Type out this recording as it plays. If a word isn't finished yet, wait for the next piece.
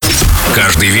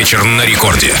Каждый вечер на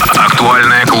рекорде.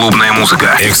 Актуальная клубная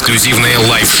музыка. Эксклюзивные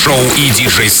лайв-шоу и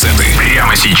диджей-сеты.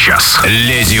 Прямо сейчас.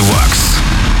 Леди Вакс.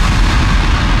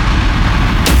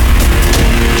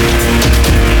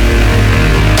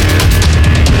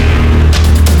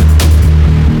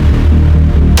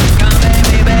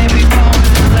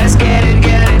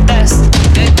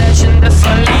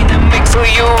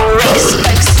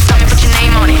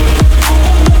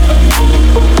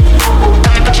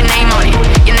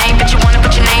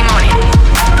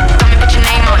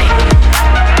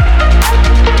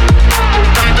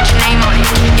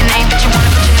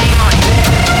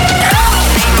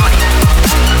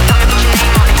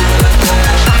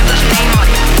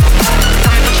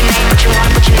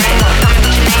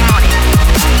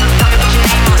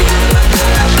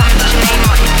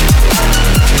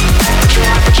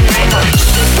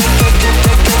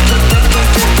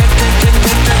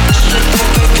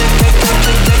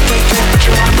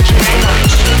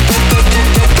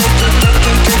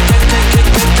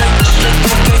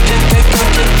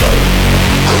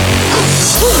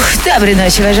 Доброй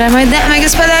ночи, уважаемые дамы и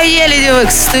господа. Я Леди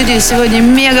Вакс. В студии сегодня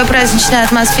мега праздничная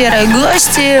атмосфера.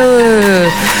 Гости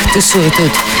тусуют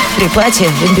тут при пати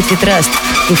в NBT Trust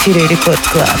в эфире Рекорд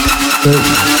Клаб.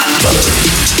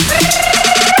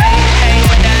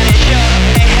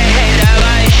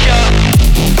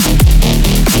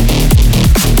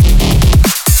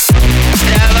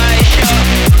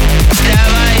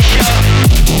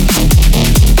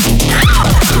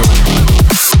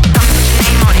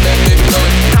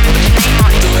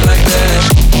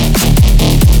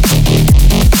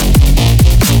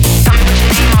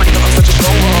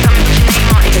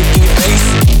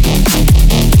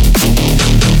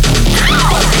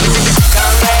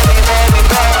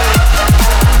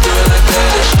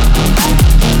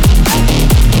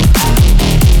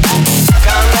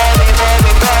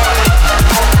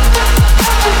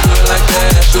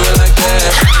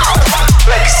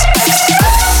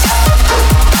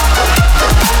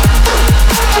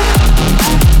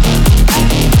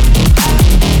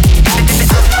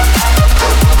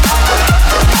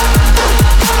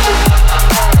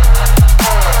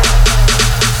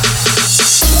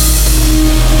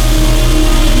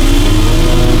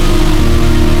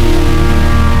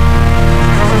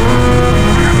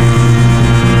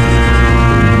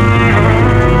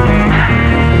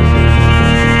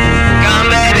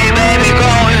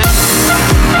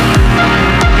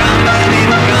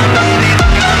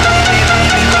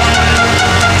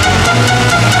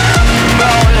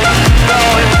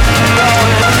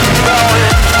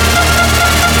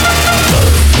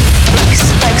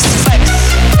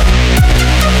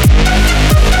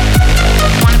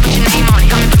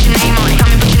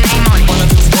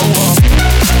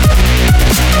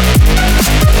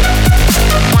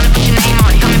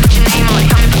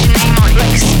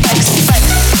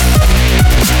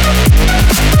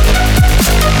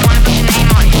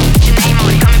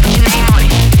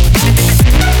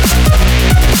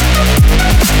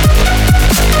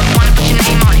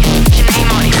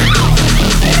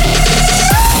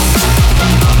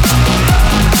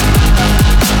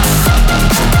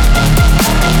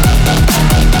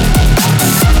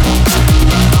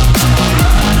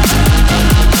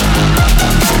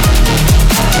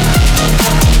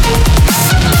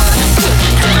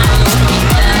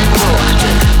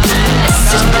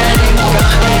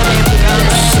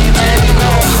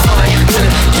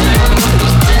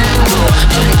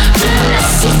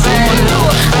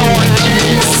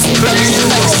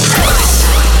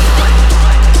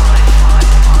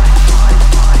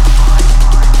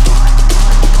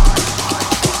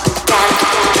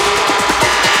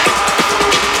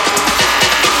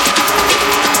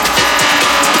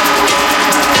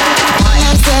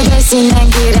 Синен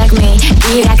кирәкми,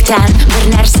 кирәктән бер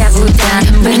нәрсә бүтән,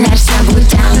 бер нәрсә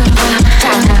бүтән.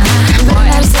 Бер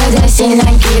нәрсә дә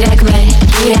синен кирәкми,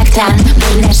 кирәктән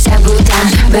бер нәрсә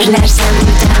бүтән, бер нәрсә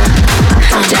бүтән.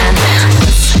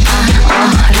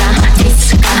 Ара,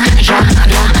 диска,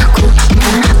 жара,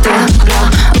 күпме тора,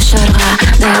 очарга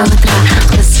да утра,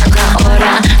 кызга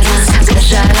ора, разга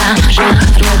жара, жара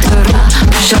тора,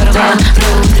 очарга да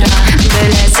утра.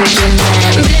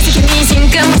 Беләсе килми син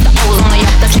кем, авызыңа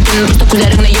яптап шикін, просто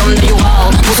күлләреңне йомда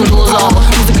югал, булсын тулызау,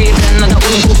 музыка ебрен, надо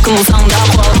уен күп кем булсаң да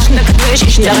кал, шында көтвеш,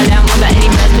 ишінде галям, анда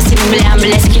әримәз, біз сенің беләм,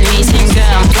 беләсе килми син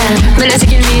кем, беләсе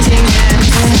килми син кем.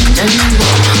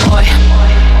 Ой.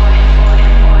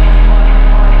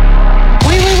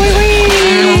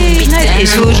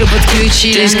 Надеюсь, вы уже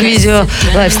подключились к видео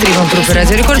лайвстримам группы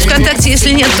Радио Рекорд ВКонтакте. Если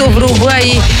нет, то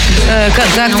врубай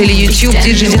контакт или YouTube.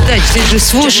 DJ Detach, DJ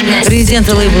Swoosh,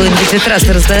 резиденты лейбла NBT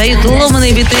Trust раздают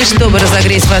ломаные биты, чтобы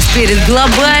разогреть вас перед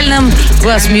глобальным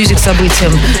Blast Music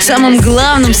событием, самым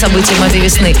главным событием этой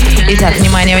весны. Итак,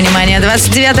 внимание, внимание,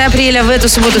 29 апреля в эту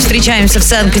субботу встречаемся в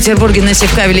Санкт-Петербурге на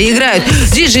Севкабеле. Играют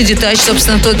DJ Detach,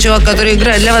 собственно, тот чувак, который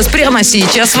играет для вас прямо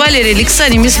сейчас. Валерий,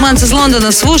 Лексани, Мисс Манс из Лондона,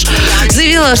 Swoosh,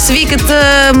 The Village, Свикет,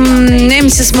 MC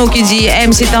Smokey D,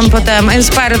 MC Тампотам,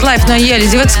 Inspired Life, ну а я,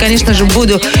 Леди Вакс, конечно же,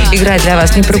 буду играть для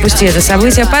вас. Не пропусти это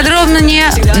событие. Подробнее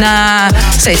на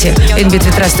сайте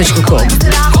nbttrust.com.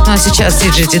 Ну а сейчас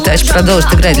DJ Detach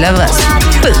продолжит играть для вас.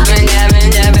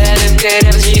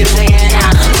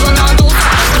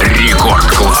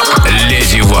 Рекорд Клаб.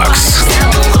 Леди Вакс.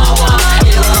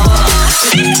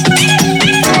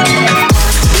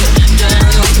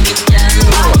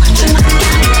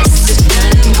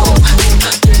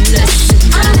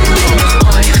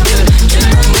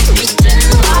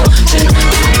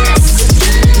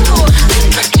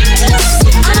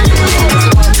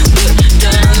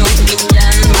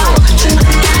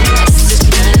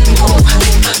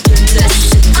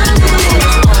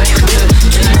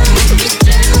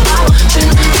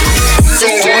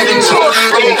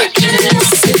 Tour.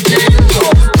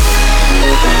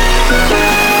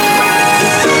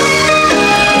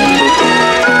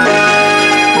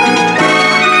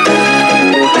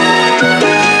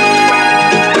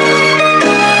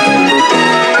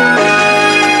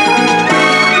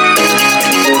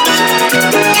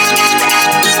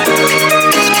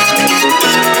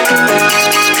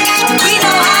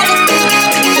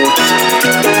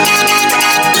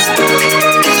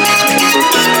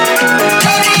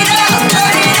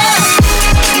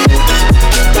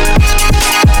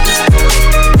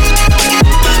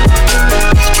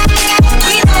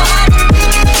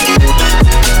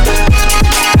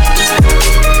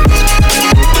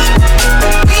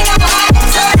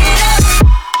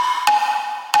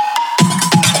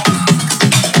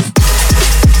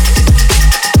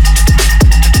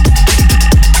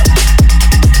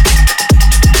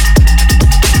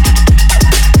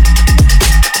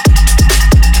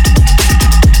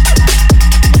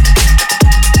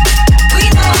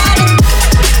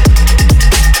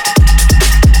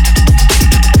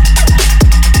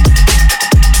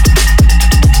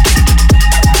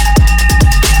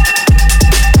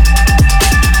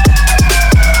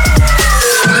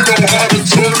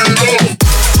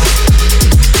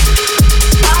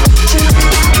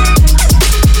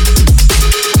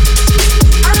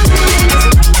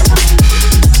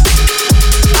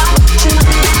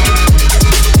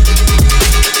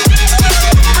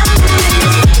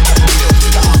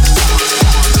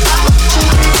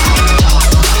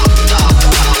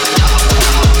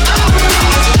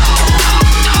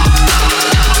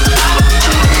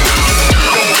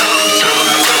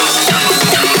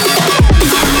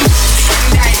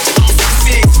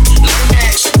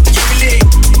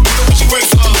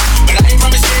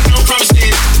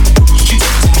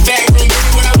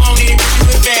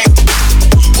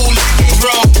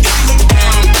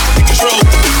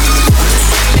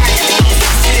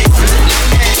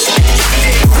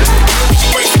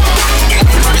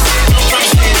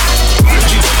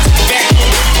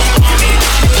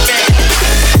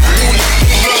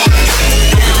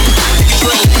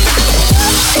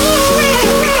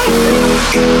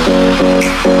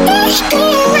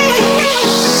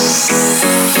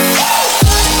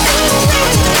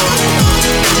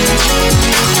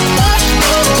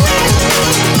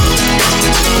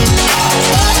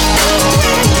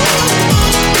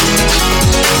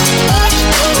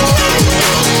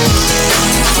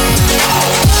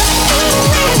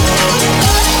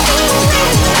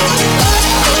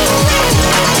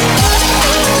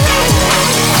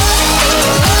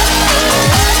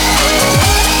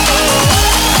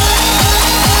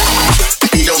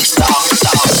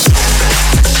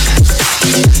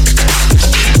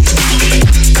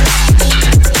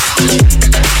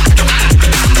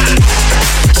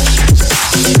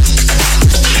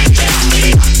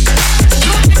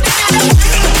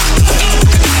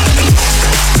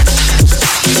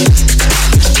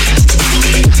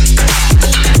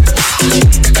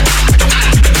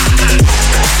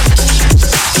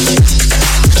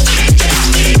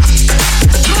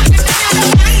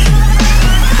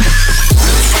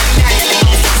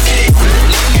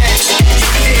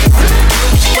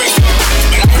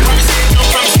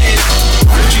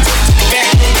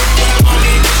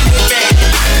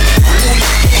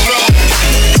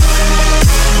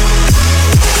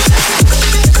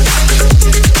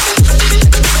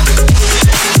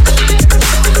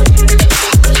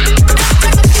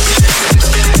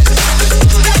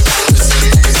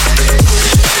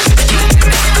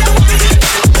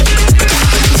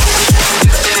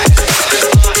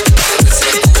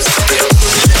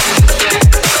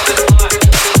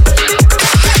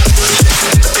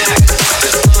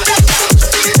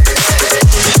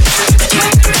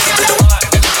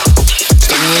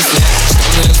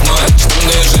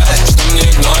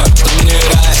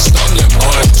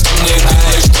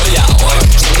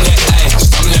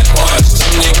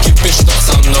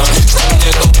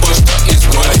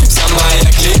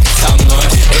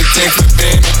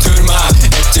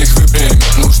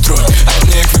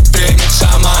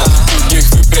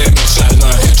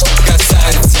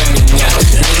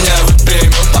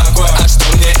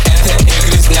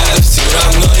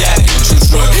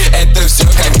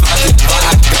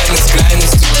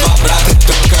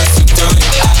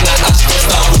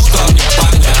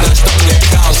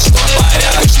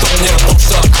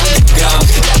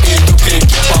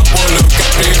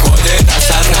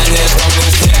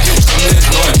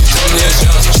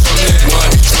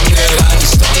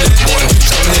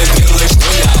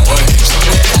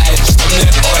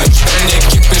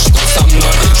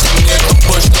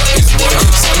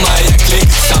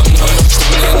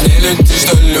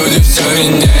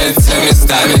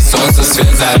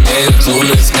 свет заменит,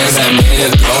 лунный свет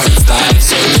заменит. Профит ставит,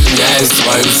 все меняет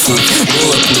свою суть.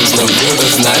 Было б нужно, вы бы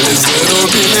знали.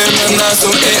 Зарубили мы носу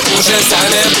и уже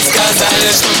сами бы сказали,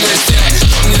 что мне снег,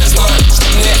 что мне зной, что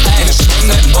мне ай, что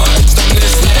мне ой, что мне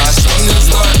снег, что мне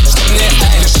зной, что мне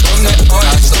ай, что мне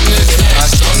ой, что мне снег,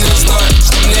 что мне зной,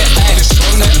 что мне ай, что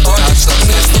мне ой, что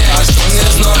мне снег, что мне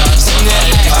зной, что мне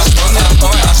ай, что мне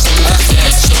ой, что мне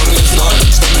снег, что мне зной,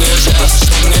 что мне жест,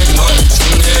 что мне гной, что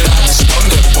мне рад, что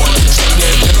мне боль, что мне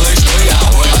милый, что я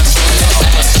ой, что мне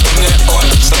ай, что мне ой,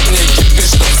 что мне кипиш,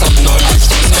 что со мной,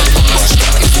 что мне тупо, что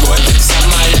изгой, вся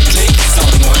моя клика со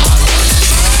мной.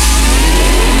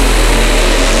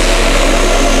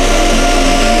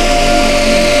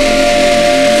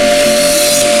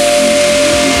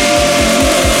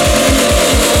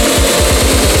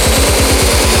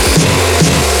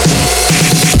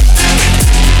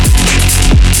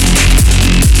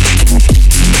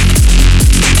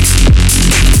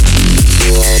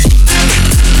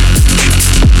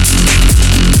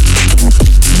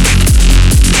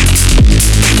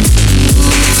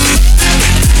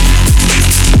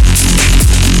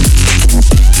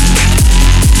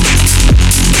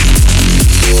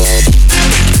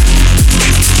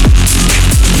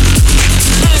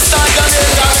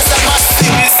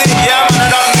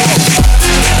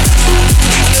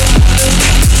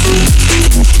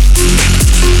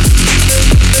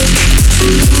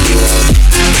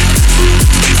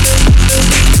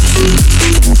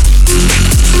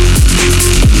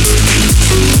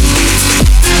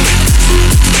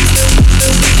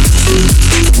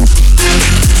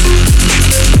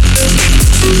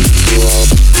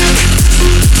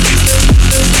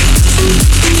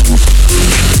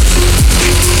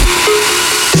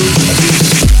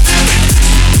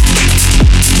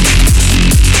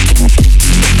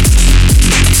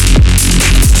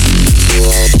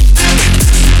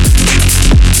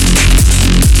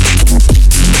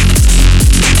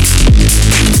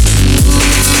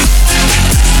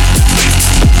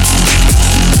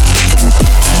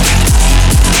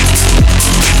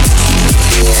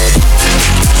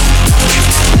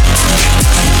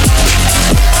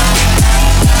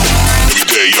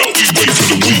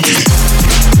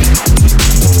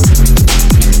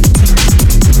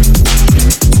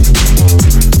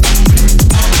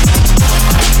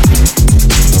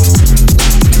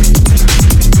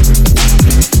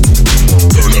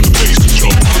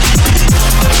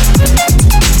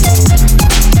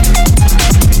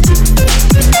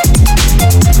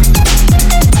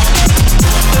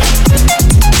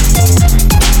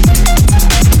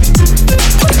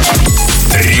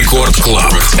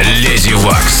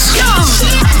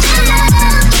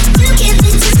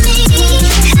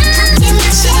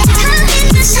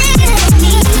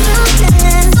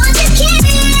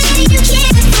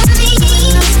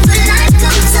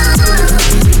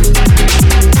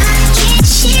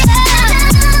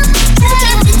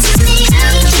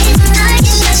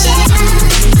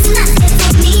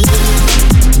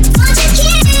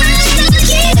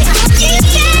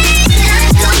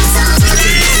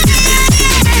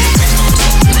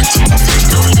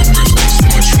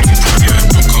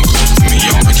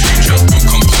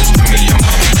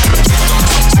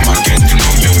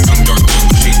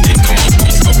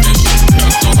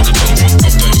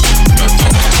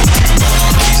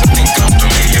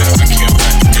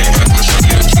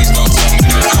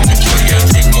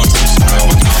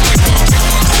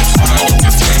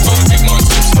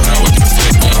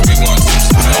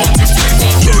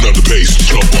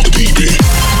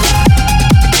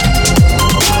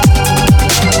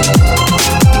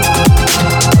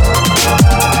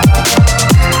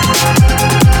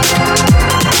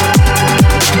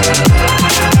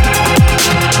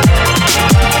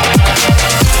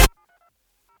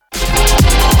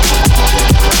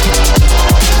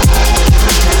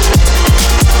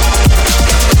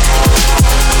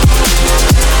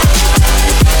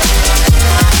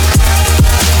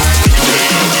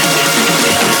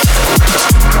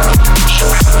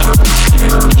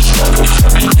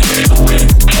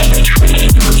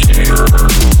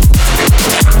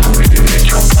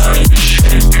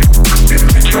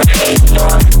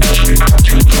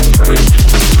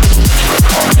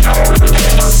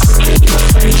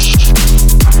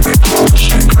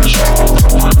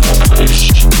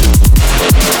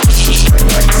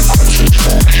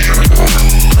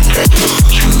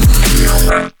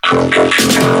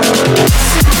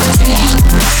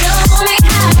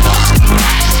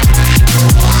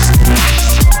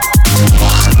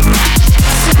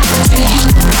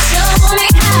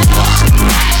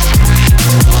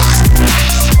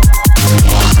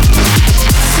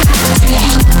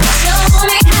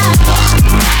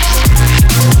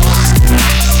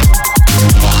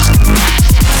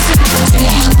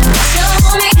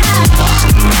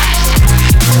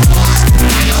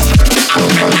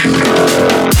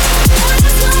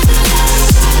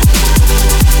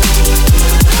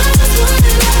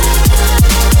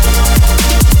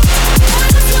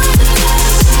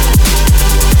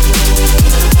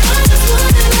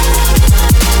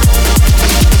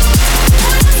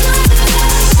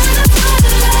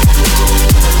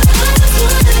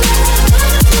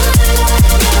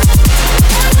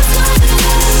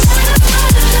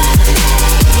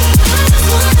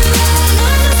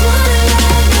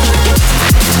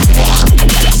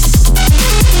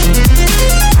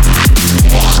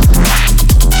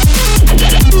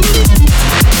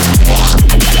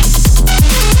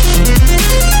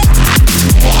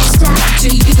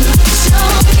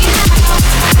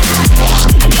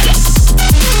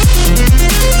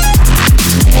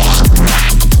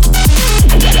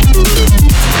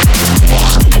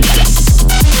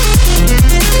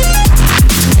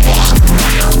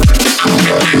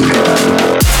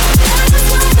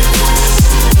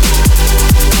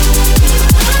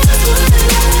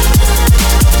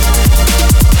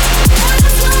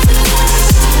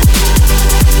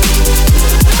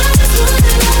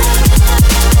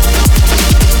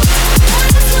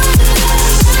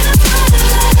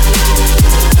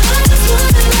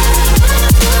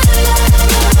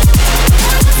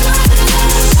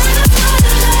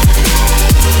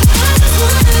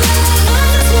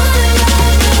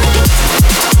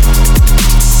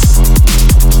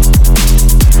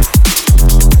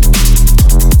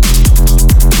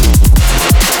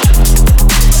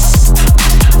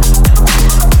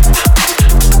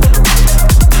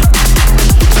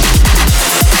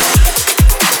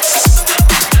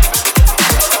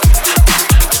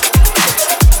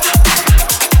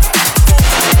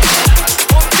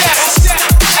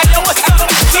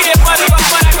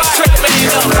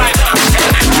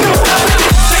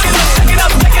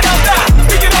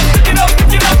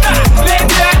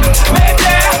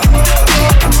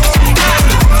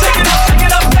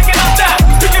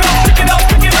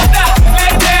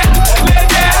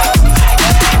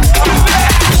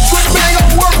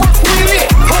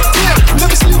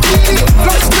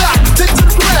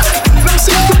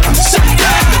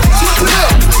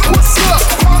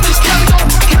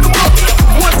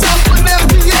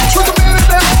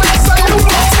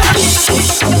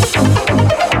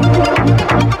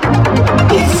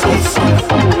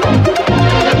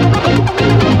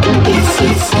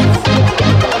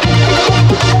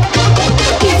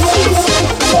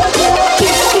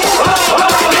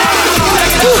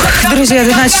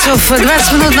 друзья, 12 часов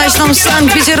 20 минут в ночном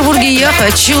Санкт-Петербурге. Я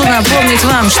хочу напомнить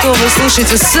вам, что вы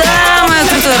слушаете самое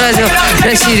крутое радио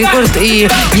России Рекорд. И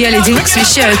я, Леди Вакс,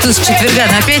 вещаю тут с четверга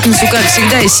на пятницу, как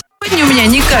всегда. И сегодня у меня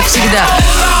не как всегда.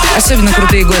 Особенно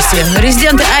крутые гости.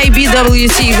 Резиденты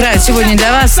IBWT играют сегодня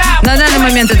для вас. На данный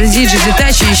момент это диджей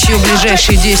Детачи. Еще в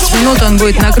ближайшие 10 минут он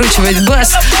будет накручивать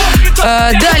бас.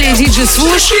 Далее диджей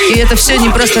Swoosh. И это все не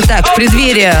просто так. В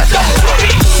преддверии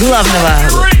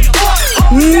главного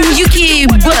UK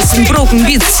Bass and Broken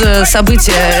Beats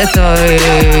события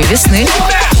этой весны.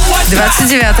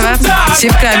 29-го.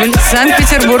 Севкабель,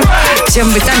 Санкт-Петербург. Всем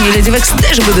быть там. Я, Леди Вакс,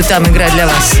 даже буду там играть для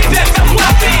вас.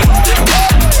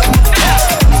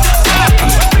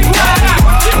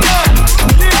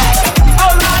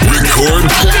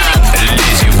 Рекорд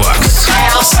Леди Вакс.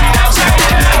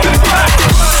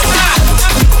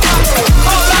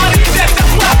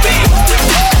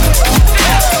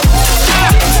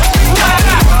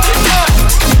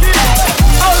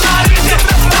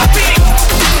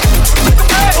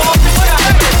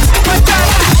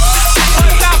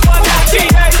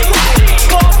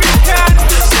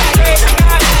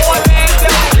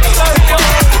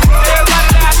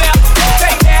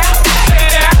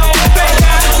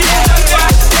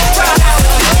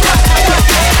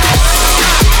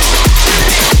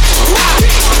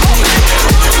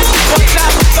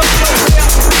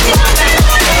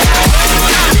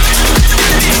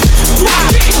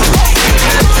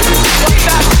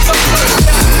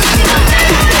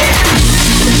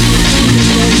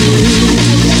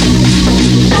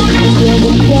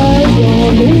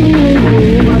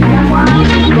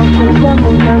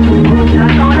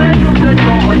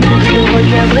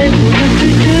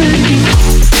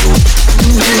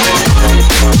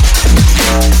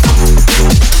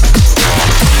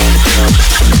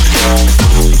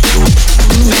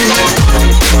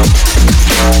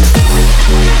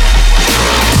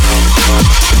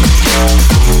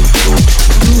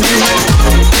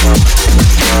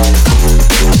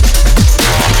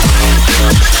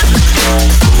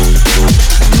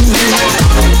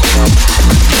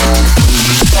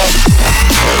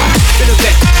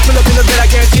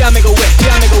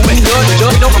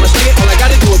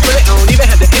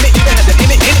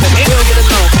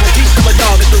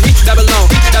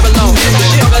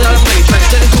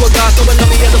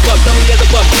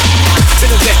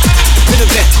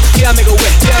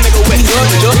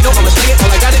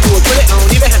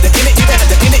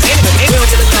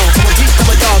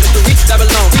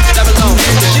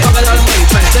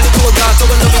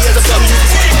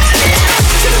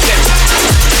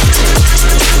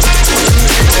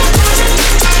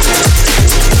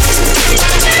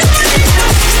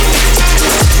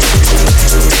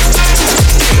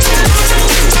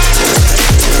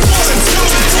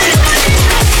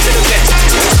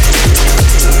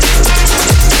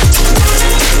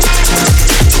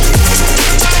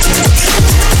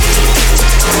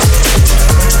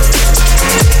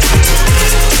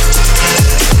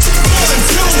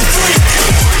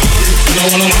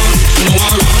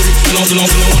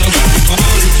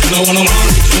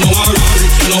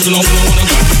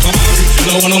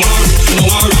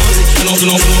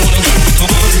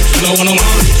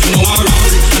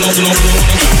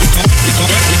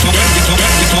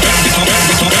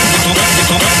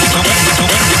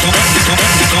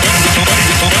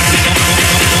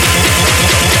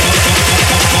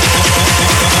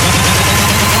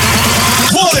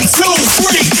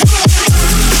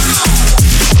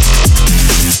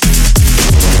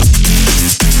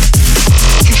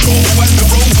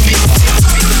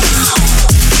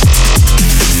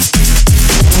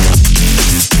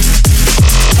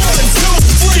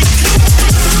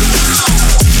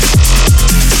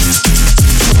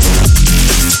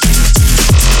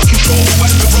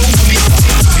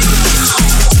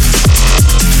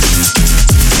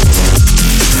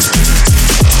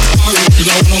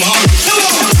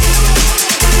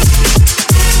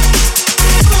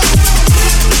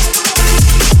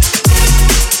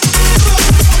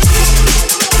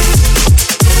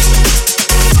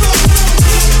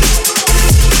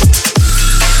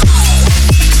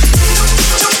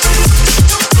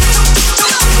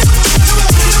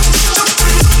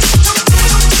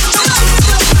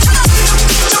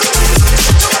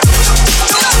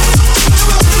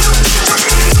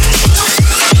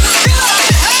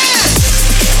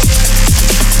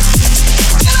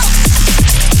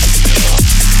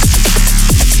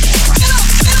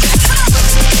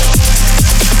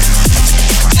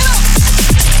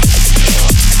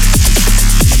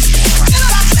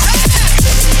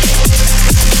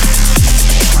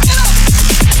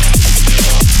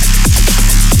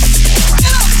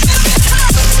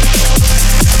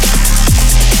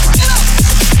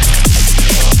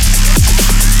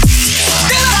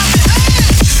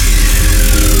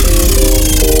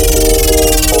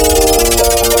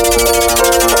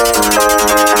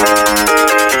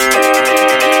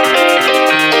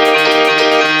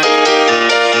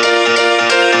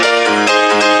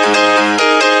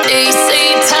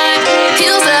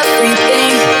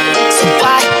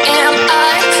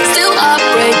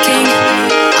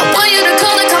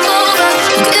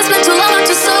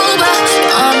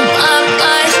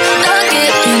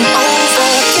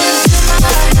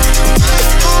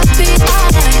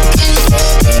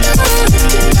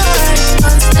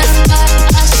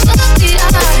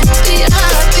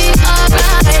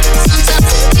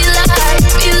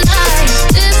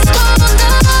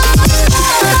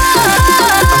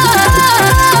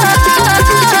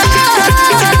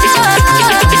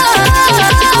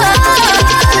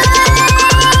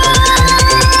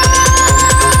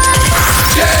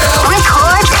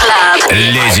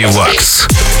 Wax.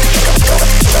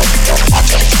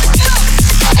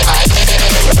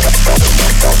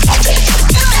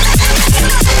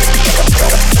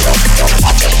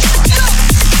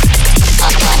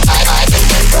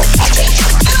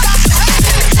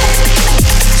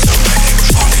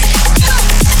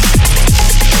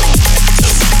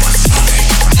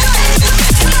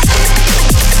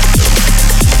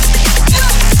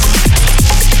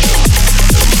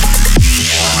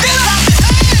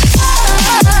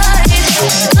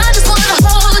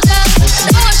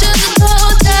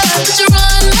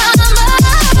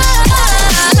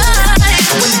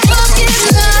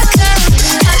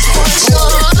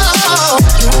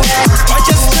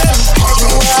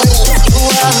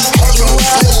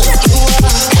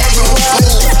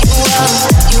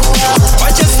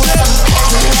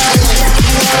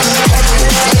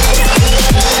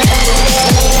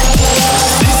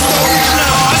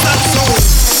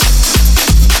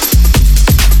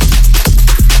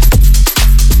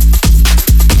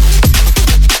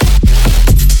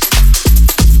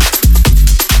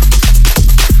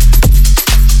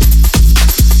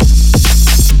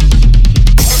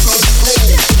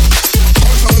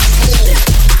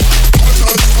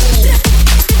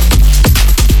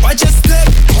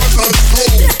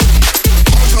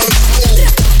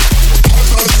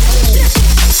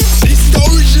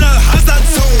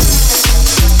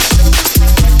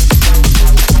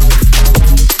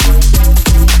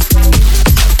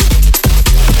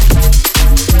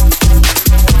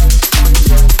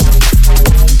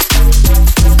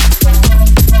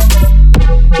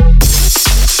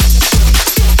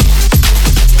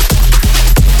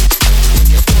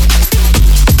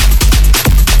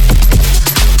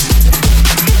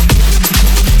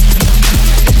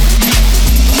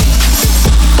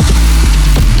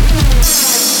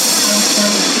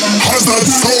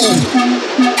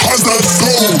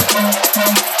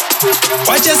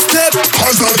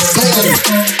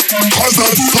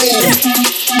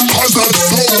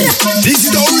 This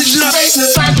is the original.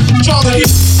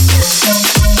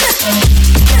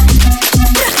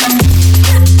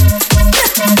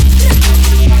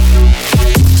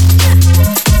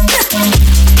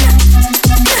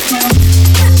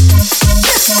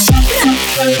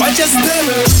 Watch your step.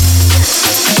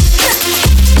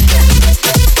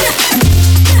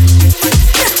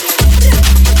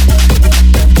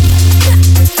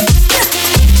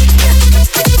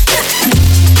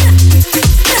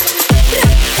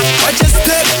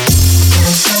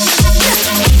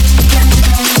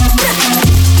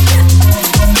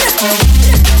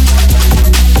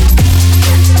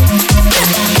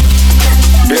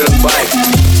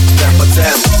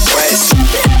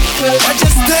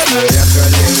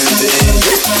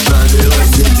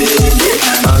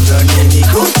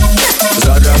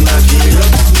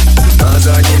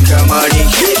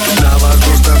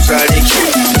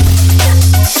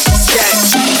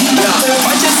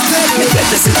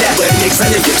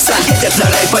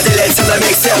 Поделяется на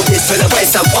миксе, убийственный бейс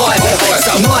со мной.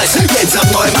 Со мной, едь за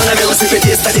мной, мана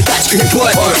велосипедист, а не тачка, не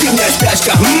твой. Зимняя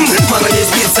спячка, мама не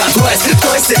спится,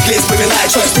 твой стекли вспоминает,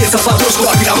 что снится в подушку.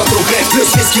 Огня вокруг рейв,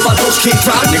 плюс виски, подружки и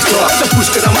там никто. Эта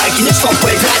пушка на майке, не чтоб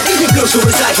поиграть. Не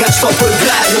плюшевый захер, чтоб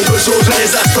поиграть. Но душу уже не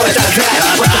за что это грать.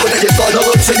 Потому что никто, но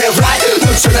лучше не врать.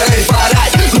 Лучше на рейв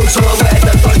порать, лучше в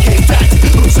это только играть.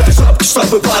 Лучше жопки,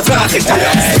 чтобы потрахать.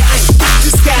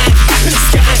 Скань,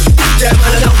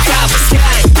 демона на капу,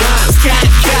 скань,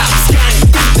 скань,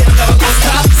 демона на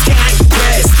капу, скань,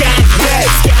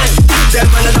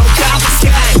 демона на капу,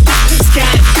 скань,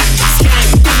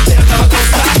 демона на капу,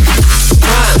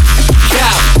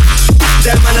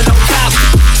 демона на капу, демона на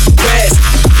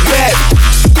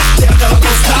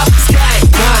капу, скань,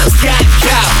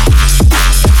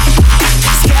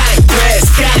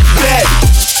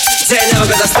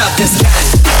 немного доставки, скань.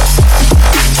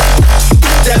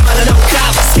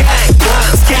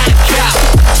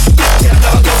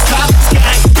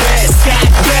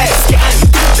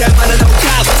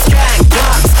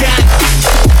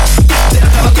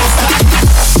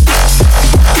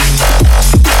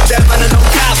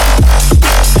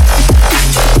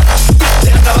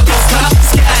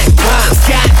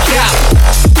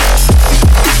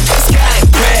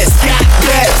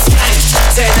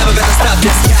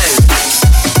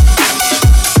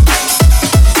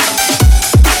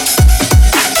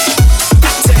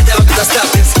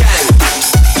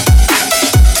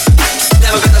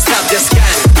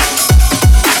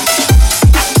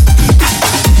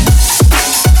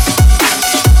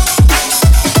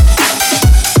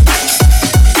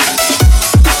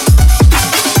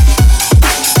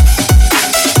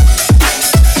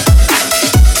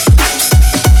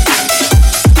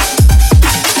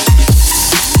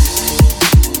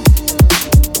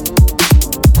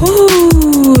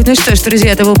 Ну что ж,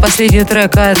 друзья, это был последний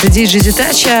трек от DJ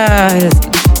Детача.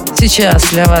 Сейчас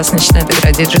для вас начинает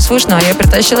играть DJ Swoosh, ну а я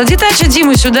притащила Детача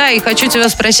Диму сюда и хочу тебя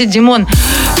спросить, Димон,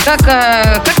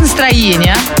 как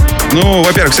настроение? Ну,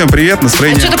 во-первых, всем привет,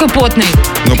 настроение. А что такой потный?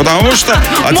 Ну, потому что...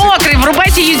 Мокрый,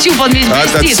 врубайте YouTube, он весь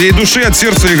блестит. От всей души, от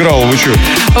сердца играл, вы что?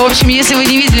 В общем, если вы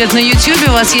не видели это на YouTube,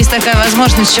 у вас есть такая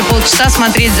возможность еще полчаса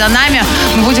смотреть за нами.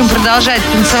 Мы будем продолжать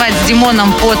танцевать с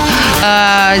Димоном под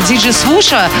DJ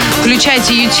Swoosh.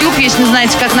 Включайте YouTube, если не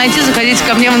знаете, как найти, заходите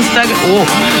ко мне в Инстаграм.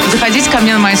 Заходите ко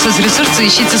мне на мои соцресурсы,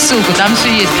 ищите ссылку, там все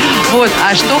есть. Вот,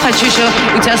 а что хочу еще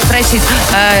у тебя спросить.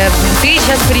 Ты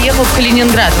сейчас приехал в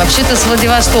Калининград, вообще-то с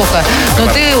Владивостока. Но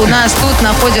ты у нас тут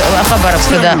находишься...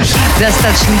 Хабаровска, да.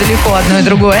 Достаточно далеко одно и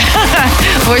другое.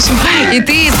 В общем, и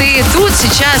ты тут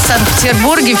сейчас, в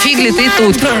Санкт-Петербурге, фигли, ты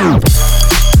тут.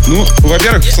 Ну,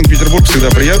 во-первых, в Санкт-Петербург всегда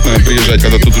приятно приезжать,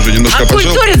 когда тут уже немножко пожил.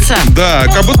 Оккультуриться? Да,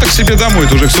 как будто к себе домой,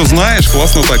 ты уже все знаешь,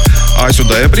 классно так. А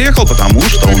сюда я приехал, потому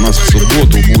что у нас в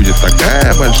субботу будет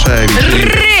такая большая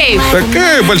вечеринка. Рейв!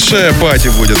 Такая большая пати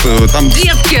будет. Там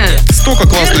Детки! столько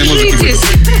классной музыки будет.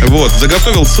 Вот,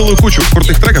 заготовил целую кучу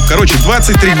крутых треков. Короче,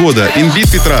 23 года,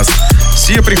 Инбит Петрас.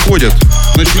 Все приходят.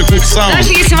 Ночной клуб Саунд.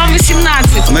 Даже если вам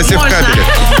 18, На севкабеле.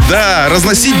 Да,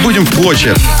 разносить будем в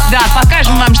клочья. Да,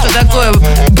 покажем вам, что такое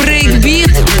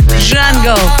брейкбит,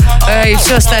 джангл и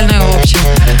все остальное, в общем.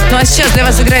 Ну а сейчас для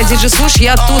вас играет DJ Swoosh.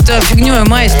 Я тут фигнёй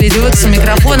маюсь, Леди Вакс у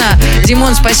микрофона.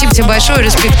 Димон, спасибо тебе большое,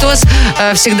 респектос.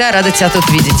 Всегда рада тебя тут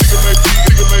видеть.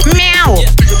 Мяу!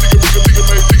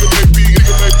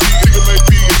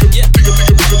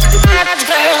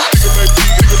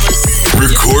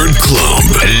 Record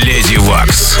Club. Леди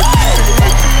Вакс.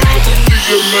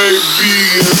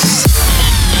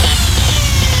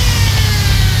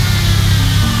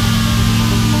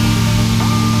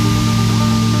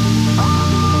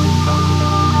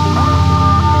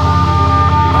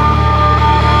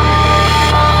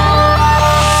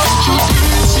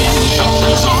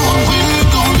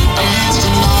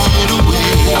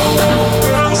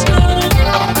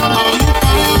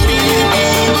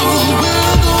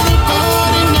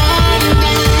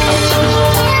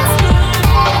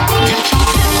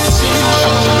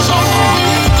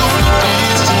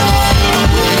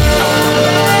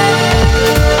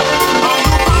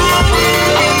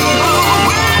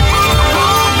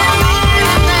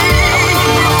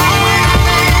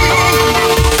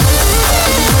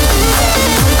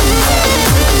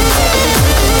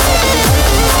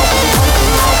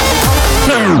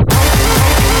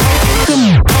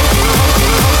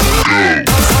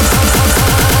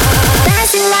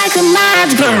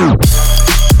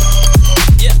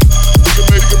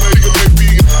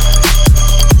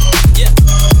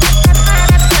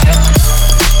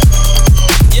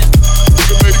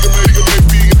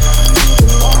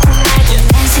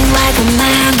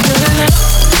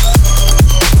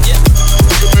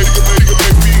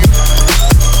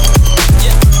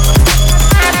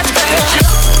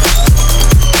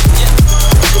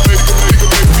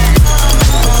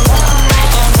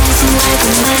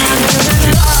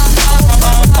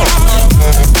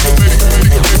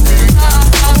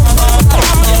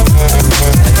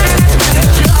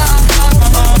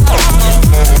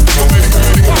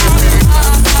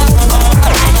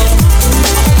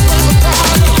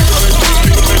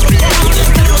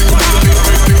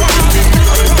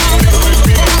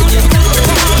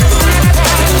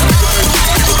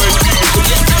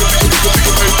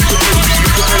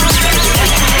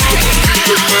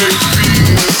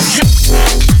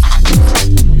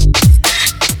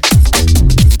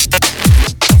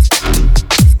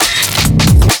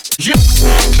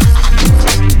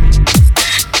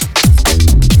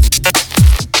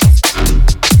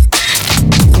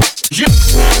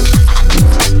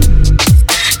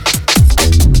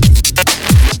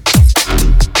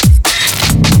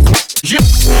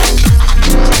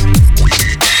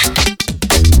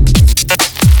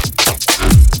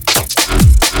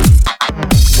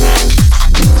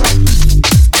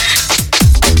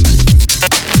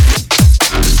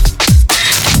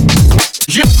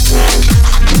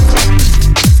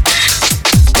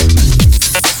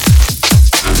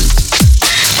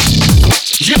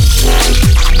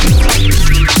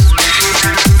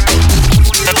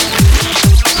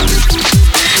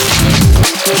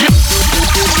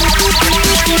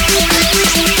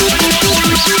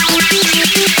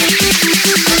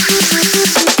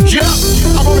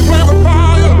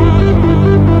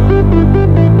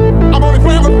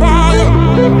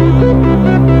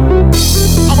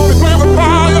 I'm only playing with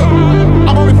fire.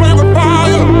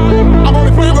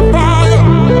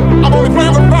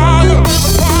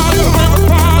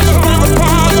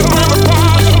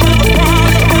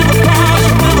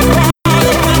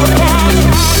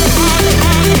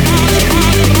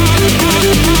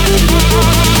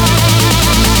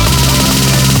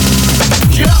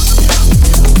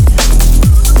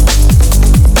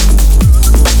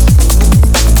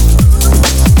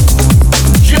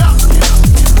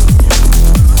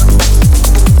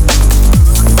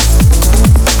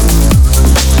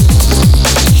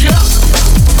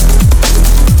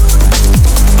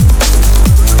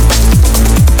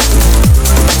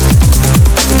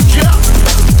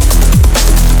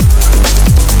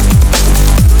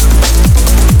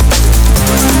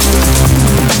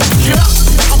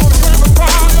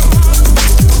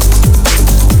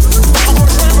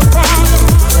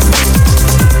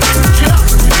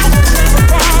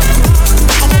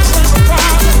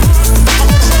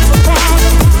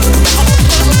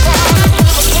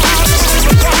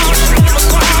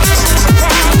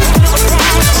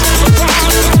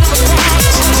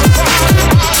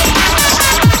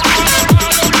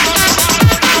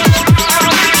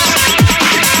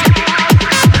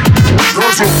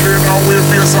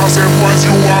 say, boys,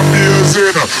 you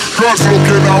amazing. Girls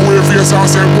looking at we face and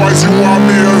say, boys, you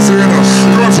amazing.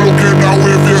 Girls looking at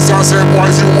we face and say,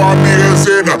 boys, you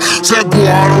amazing. Say, go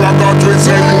on, rock a twin,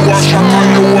 say, you a shot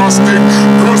and you a stick.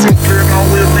 Girls looking at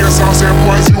we face and say,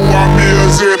 boys, you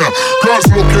amazing. Girls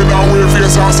looking at we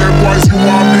face and say, boys, you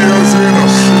amazing.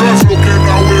 Girls looking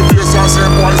at we face and say,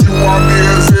 boys, you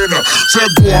amazing. Say,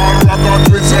 go on, rock a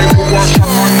twin, say, you a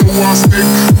shot and you a stick.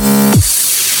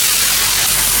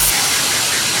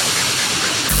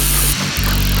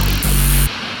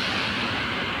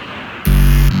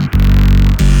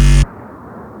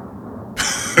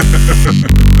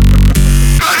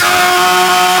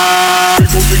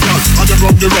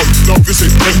 Run the road, love is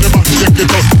it, when the back check it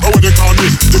out. How they call me,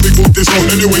 the big boot is on.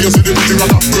 Anyway, you see the pretty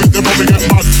ragga, with them up and get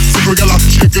mad. Super gala,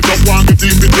 shake it up, one get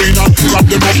in between and grab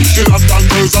them up. The London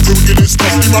girls are doing this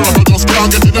stuff. The Marabba just can't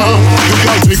get in her. The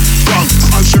girl thick, strong,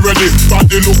 and she ready.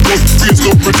 Body look good, face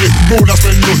look pretty. Moona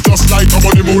spend you just like a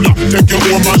money moolah. Take your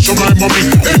home and show my mommy.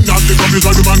 Ain't not the companies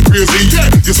are the man crazy, yeah.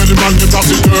 You say the man get up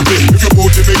in dirty. If you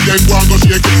boot the big then go and go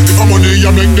shake it. If I'm money you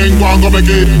make then go and go make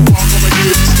it. Go and go make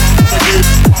it, go and go make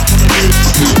it, go and go make it.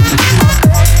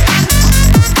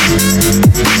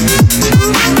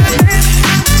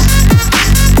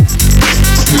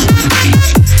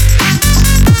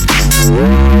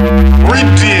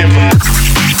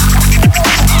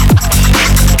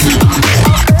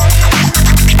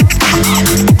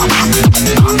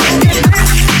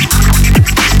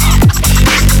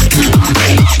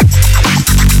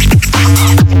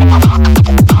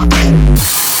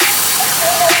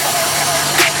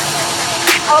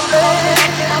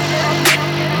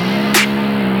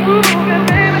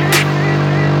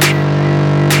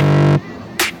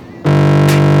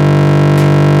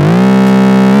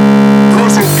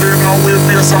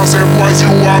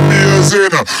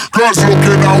 Girls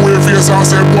looking at we face and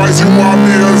say, boys, you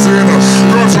amazing.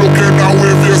 Girls looking at we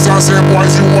face and say,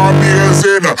 boys, you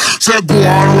amazing. Say, go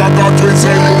on, rock a twin,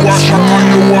 say, you a shot and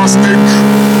you a stick.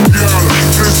 Girl,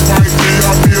 this might be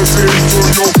amazing to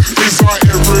you. It's a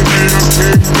everyday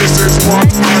thing, this is what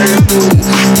I do.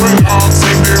 When ask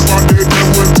anybody, they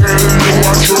will tell you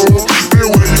a truth. The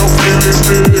way you feeling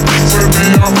me, say me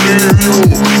I feel you.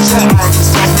 So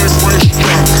answer the question,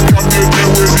 can they get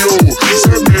with you?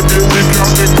 Say maybe we can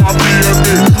make a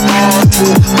baby. To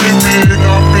baby in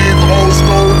a big house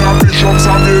down a Bishop's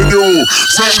Avenue.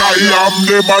 Say I am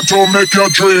the man to make your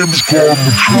dreams come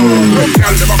true.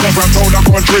 Girl, them a come from town and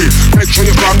country. Make sure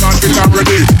you strong and fit and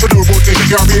ready. To do good things, you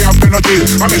can't be a penalty.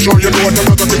 And make sure you know them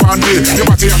not to demand it. Your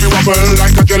body have to wobble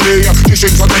like a jelly. She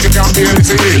shakes so that you can't barely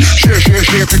see. Shake, shake,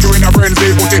 shake, make you in a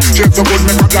frenzy. Booty shake so good,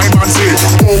 make a blind man see.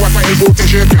 Oh, what a hell booty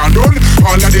shake can done.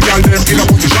 All of the girl them in a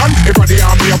position. If I the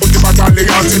army, a booty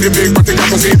battalion. See the big body can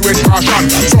proceed with caution.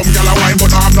 Some girl a wine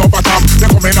but I have no bottom. They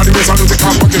come in on the base and lose the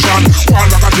competition. One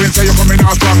rock a twin say you come in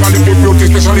as strong. And the big beauty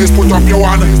specialist put up your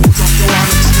one. Put up your one.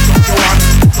 Put up your one.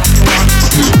 Put up your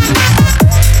one.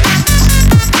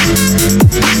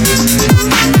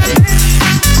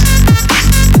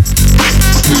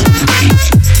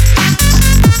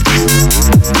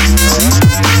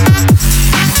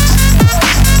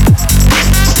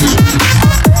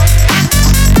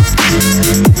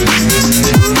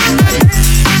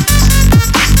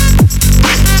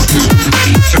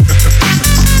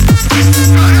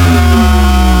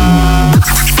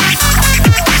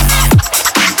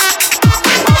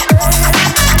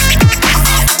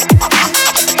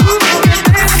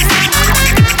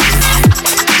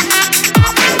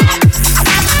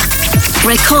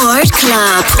 Record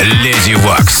Club. Леди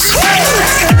Вакс.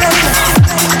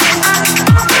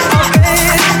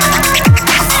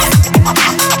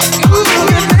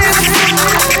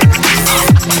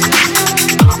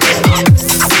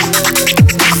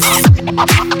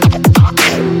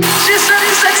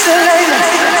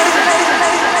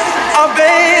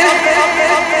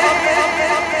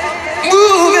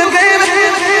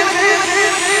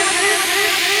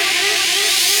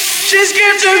 She's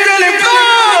scared to really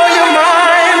blow your mind.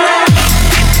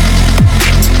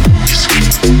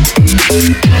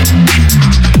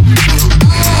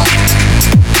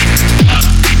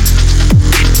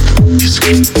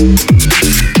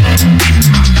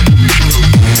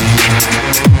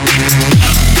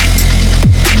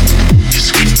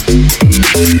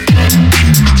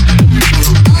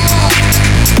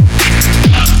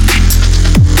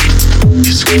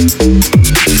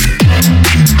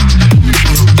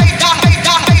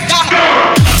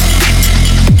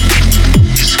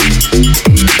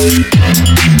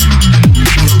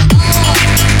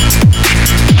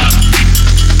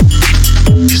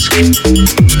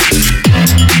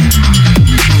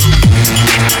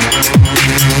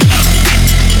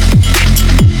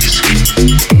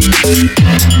 Let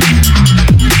me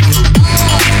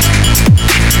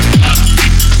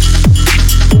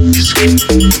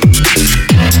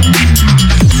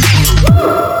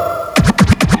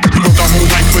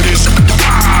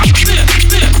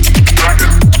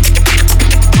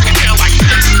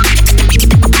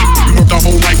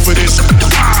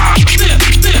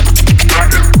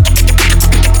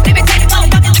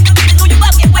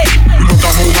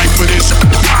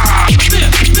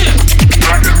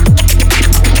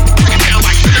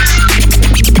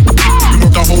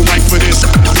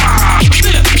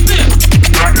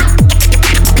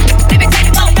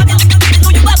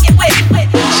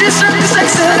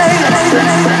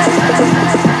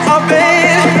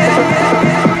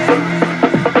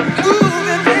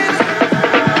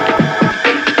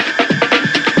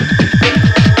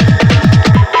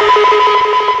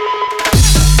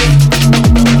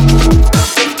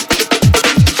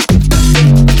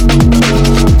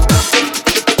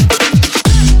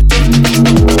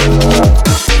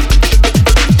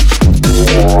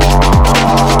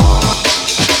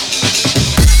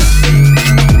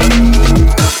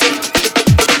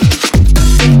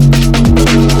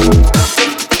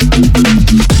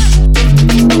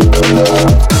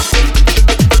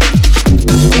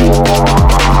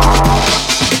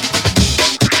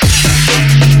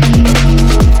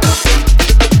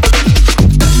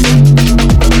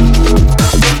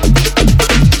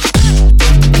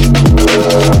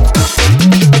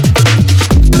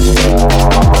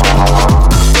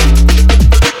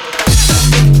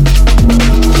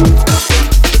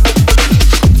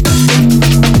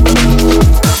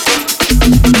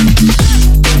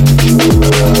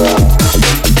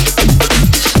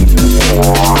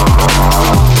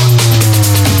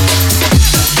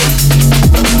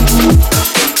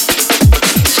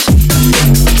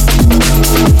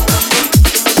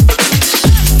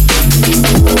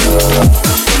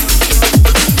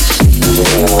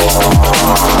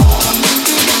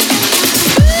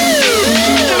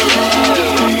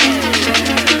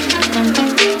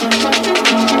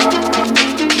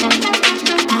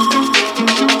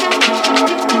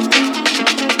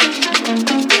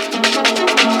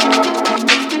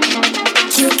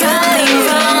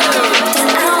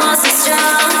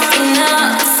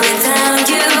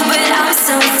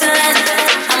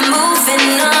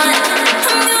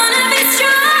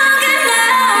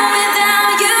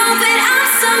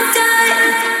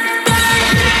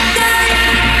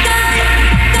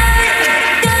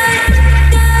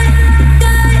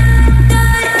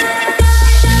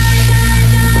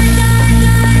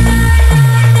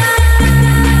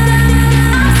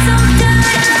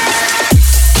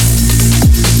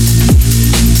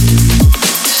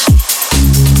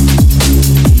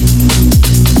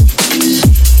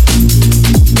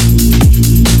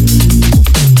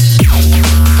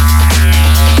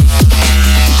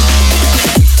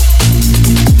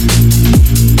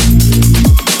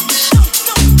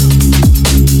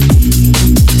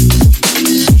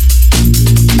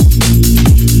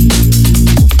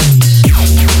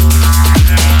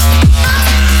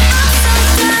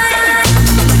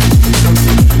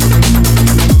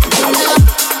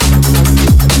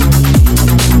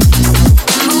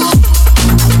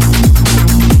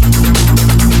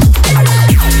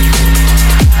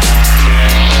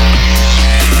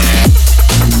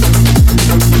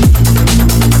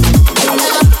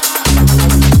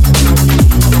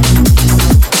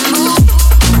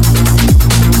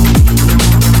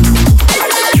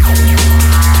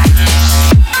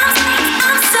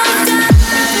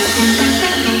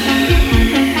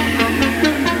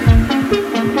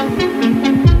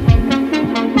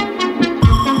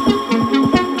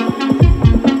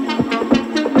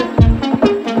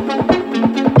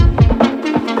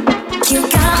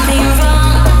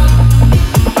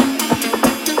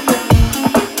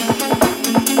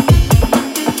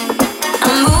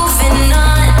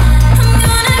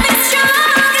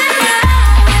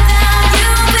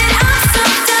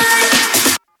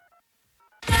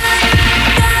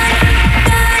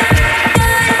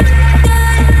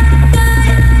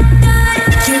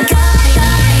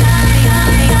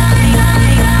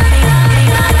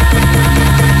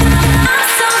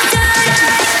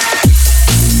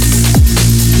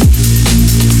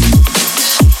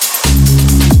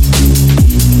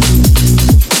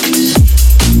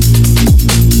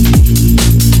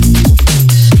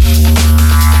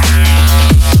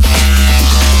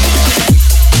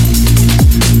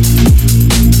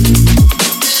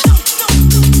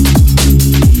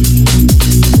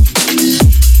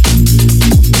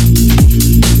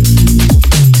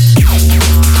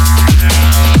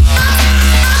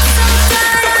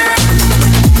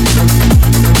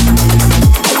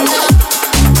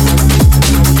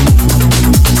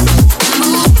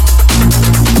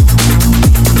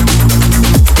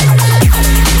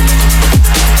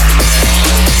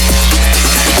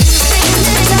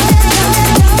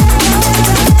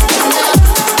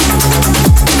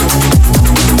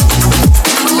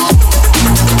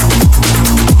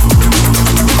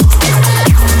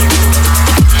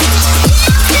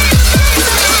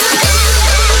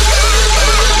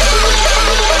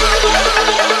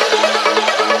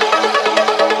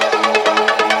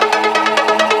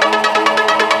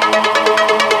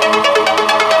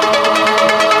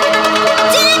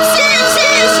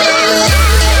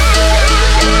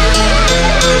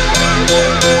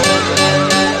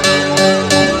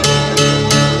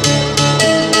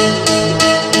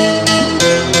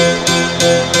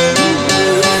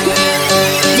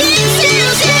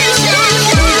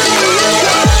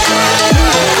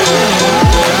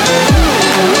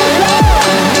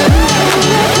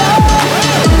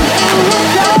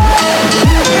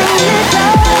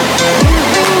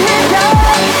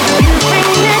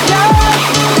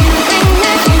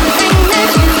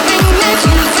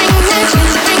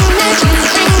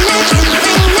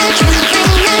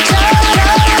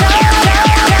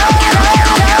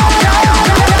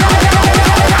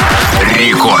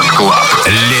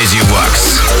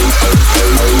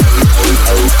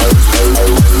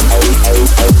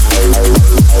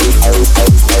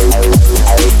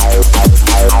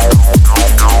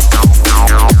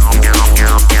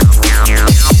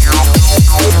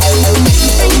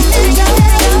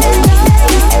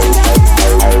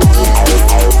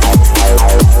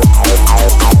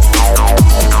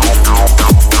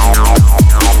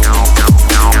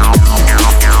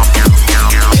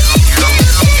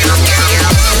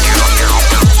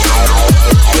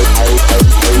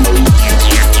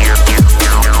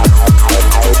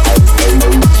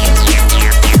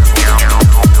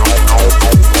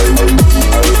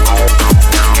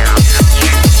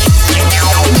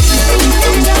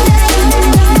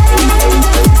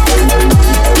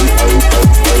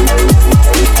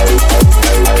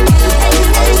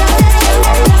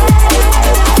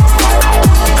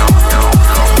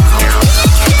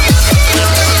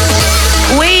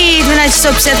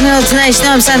 50 минут в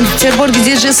ночном Санкт-Петербурге.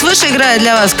 Диджей Свыше играет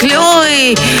для вас.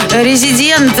 Клевый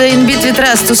резидент In Between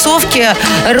Trust тусовки,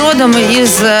 родом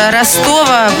из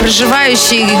Ростова,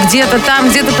 проживающий где-то там,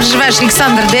 где ты проживаешь.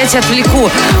 Александр, да я тебя отвлеку.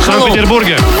 В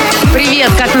Санкт-Петербурге. Привет,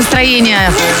 как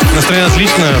настроение? Настроение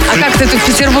отлично. А как ты тут в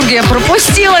Петербурге? Я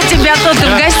пропустила тебя, тут ты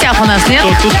в гостях у нас, нет?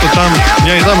 То тут, то там.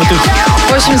 Я и там, и тут.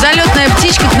 В общем, залетная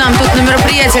птичка к нам тут на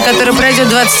мероприятие, которое пройдет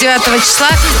 29 числа.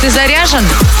 Ты заряжен?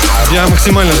 Я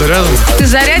максимально заряжен. Ты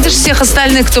зарядишь всех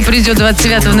остальных, кто придет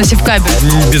 29-го на Севкабель?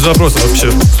 Без вопросов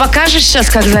вообще. Покажешь сейчас,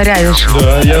 как зарядишь?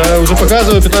 Да, я уже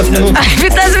показываю 15 минут.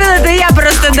 15 минут, и я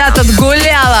просто, да, тут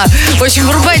гуляла. В общем,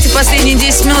 врубайте последние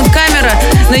 10 минут камера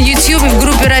на YouTube, в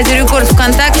группе Радио Рекорд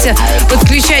ВКонтакте.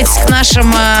 Подключайтесь к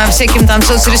нашим всяким там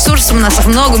соцресурсам. У нас их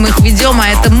много, мы их ведем, а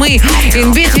это мы,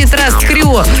 In Between Trust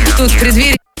Crew. Тут в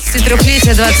преддверии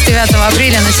 23-летия 29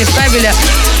 апреля на Севкабеле.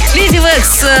 Леди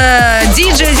Векс,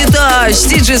 диджей Детач,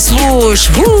 диджей Свуш.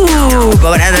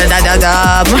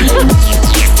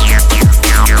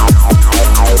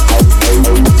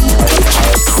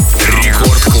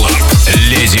 Рекорд Клаб.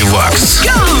 Леди Вакс.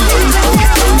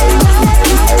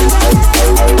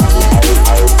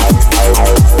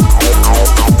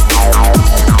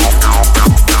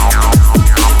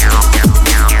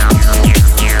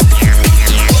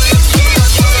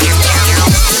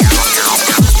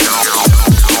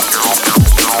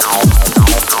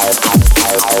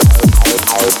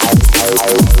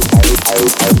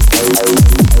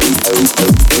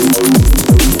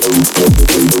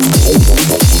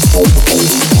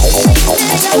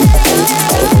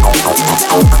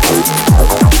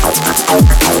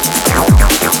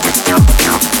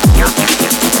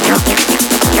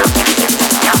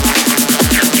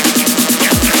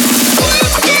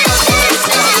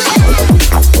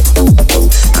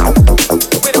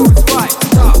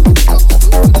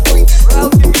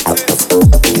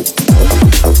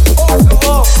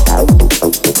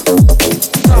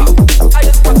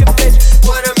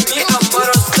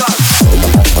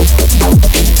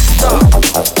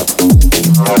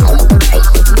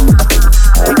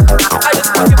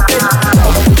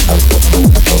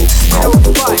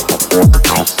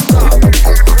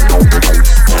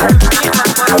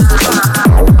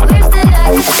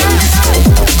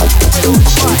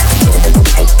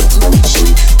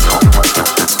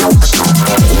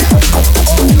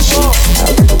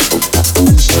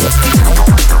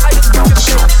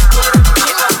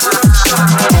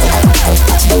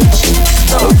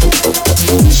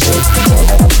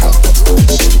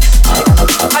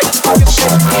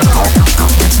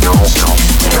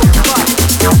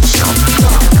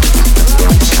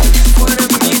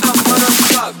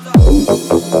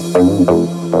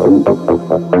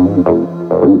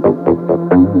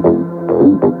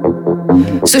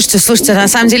 Слушайте, на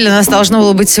самом деле нас должно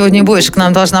было быть сегодня больше. К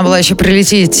нам должна была еще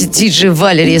прилететь диджей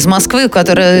Валерия из Москвы,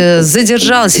 которая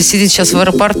задержалась и сидит сейчас в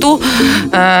аэропорту.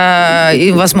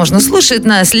 И, возможно, слушает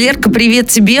нас. Лерка, привет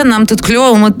тебе. Нам тут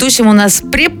клево. Мы тусим. У нас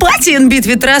припати In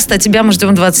Between Trust, а тебя мы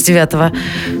ждем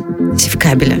 29-го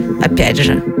Севкабеля. Опять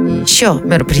же. Еще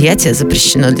мероприятие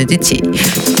запрещено для детей.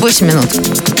 8 минут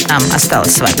нам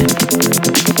осталось с вами.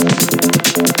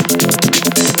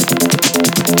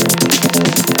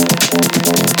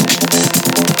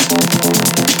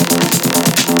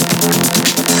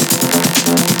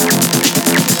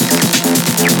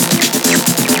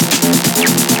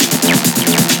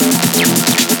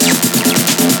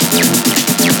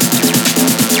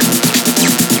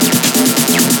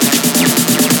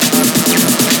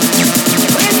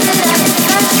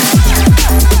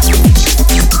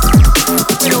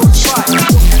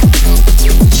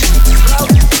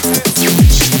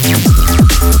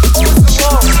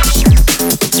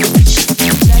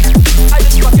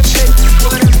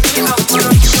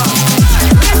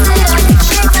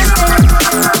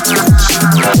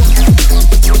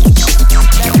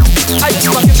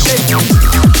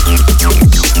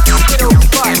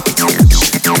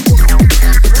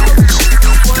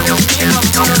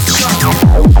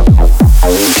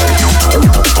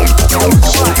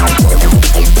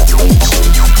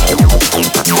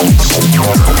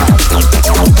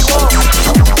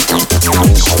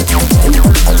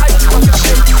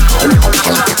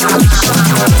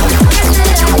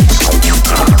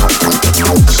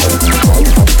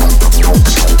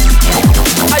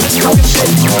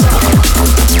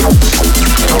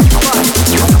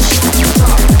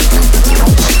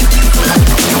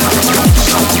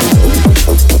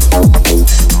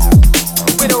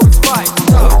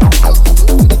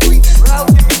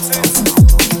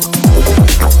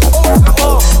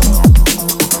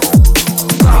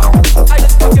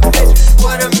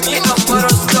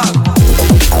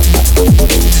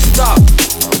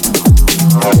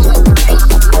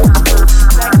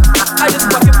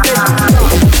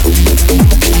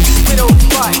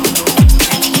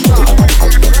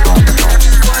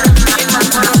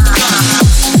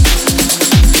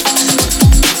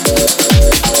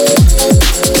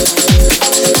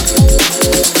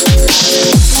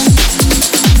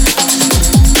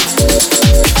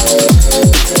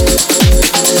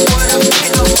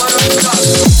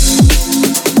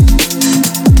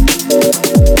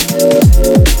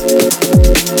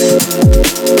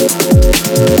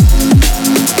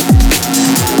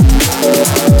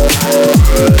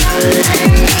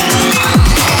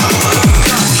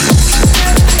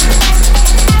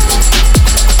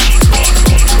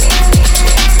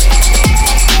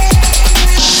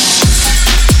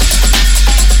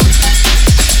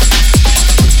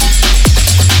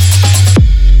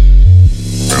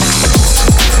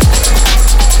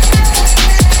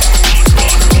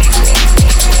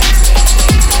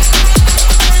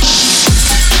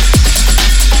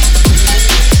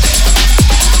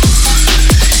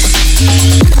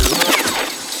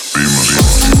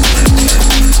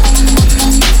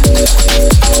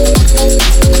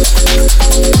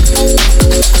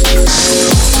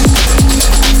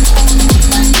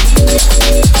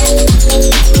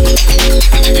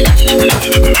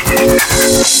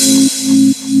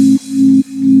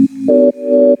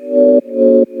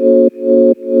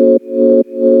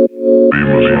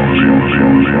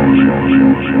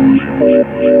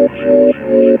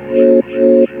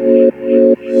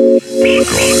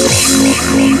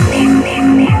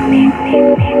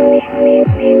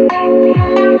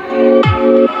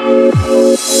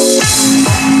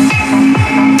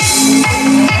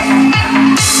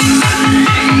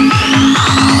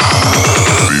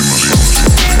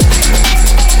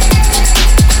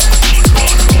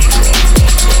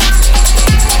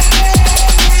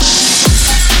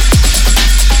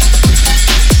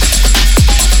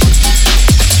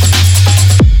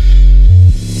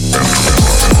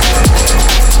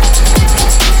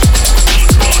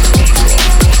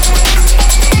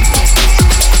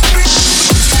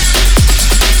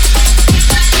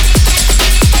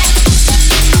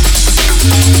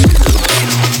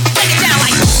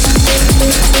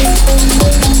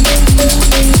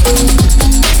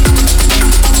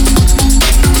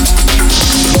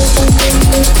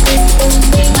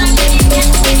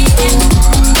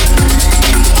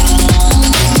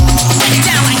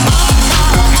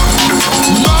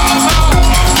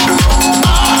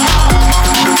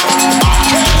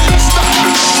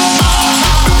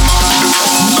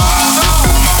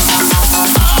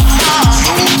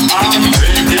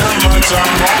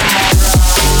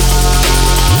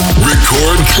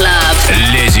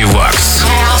 Леди Вакс.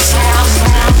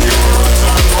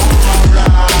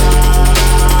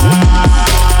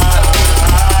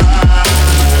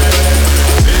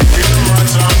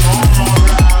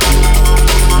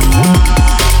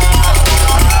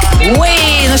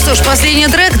 Ну что ж, последний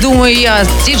трек, думаю я,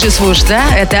 диджей Swoosh, да?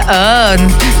 Это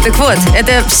он. Так вот,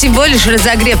 это всего лишь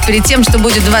разогрев перед тем, что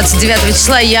будет 29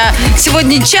 числа. Я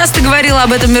сегодня часто говорила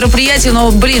об этом мероприятии,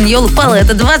 но, блин, ёлы-палы,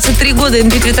 это 23 года In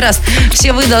Between Trust.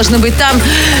 Все вы должны быть там.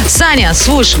 Саня,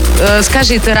 Swoosh,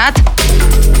 скажи, ты рад?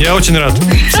 Я очень рад.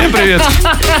 Всем привет.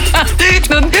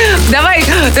 Давай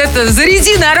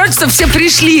заряди народ, чтобы все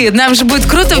пришли. Нам же будет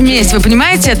круто вместе, вы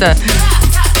понимаете это?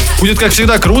 Будет, как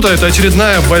всегда, круто. Это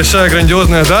очередная большая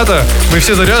грандиозная дата. Мы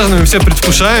все заряжены, мы все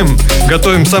предвкушаем.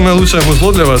 Готовим самое лучшее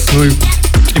музло для вас. Ну и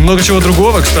много чего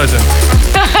другого, кстати.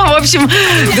 В общем,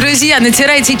 друзья,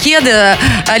 натирайте кеды.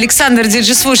 Александр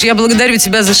Диджей Swoosh, я благодарю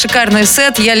тебя за шикарный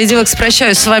сет. Я, Леди Вакс,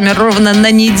 прощаюсь с вами ровно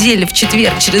на неделю, в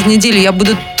четверг. Через неделю я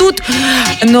буду тут.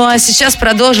 Ну а сейчас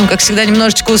продолжим, как всегда,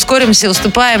 немножечко ускоримся,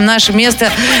 уступаем наше место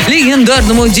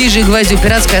легендарному диджей Гвоздю.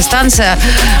 Пиратская станция.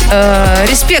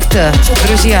 Респекта,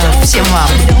 друзья, всем вам.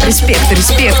 Респект,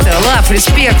 love,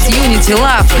 респект, unity,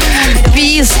 love,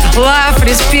 peace, love,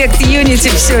 респект,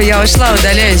 unity. Все, я ушла,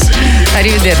 удаляюсь.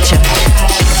 Аривидерчи.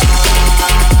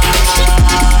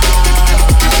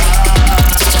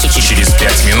 Через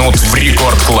 5 минут в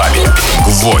Рекорд Клабе.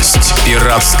 Гвоздь.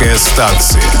 Пиратская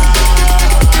станция.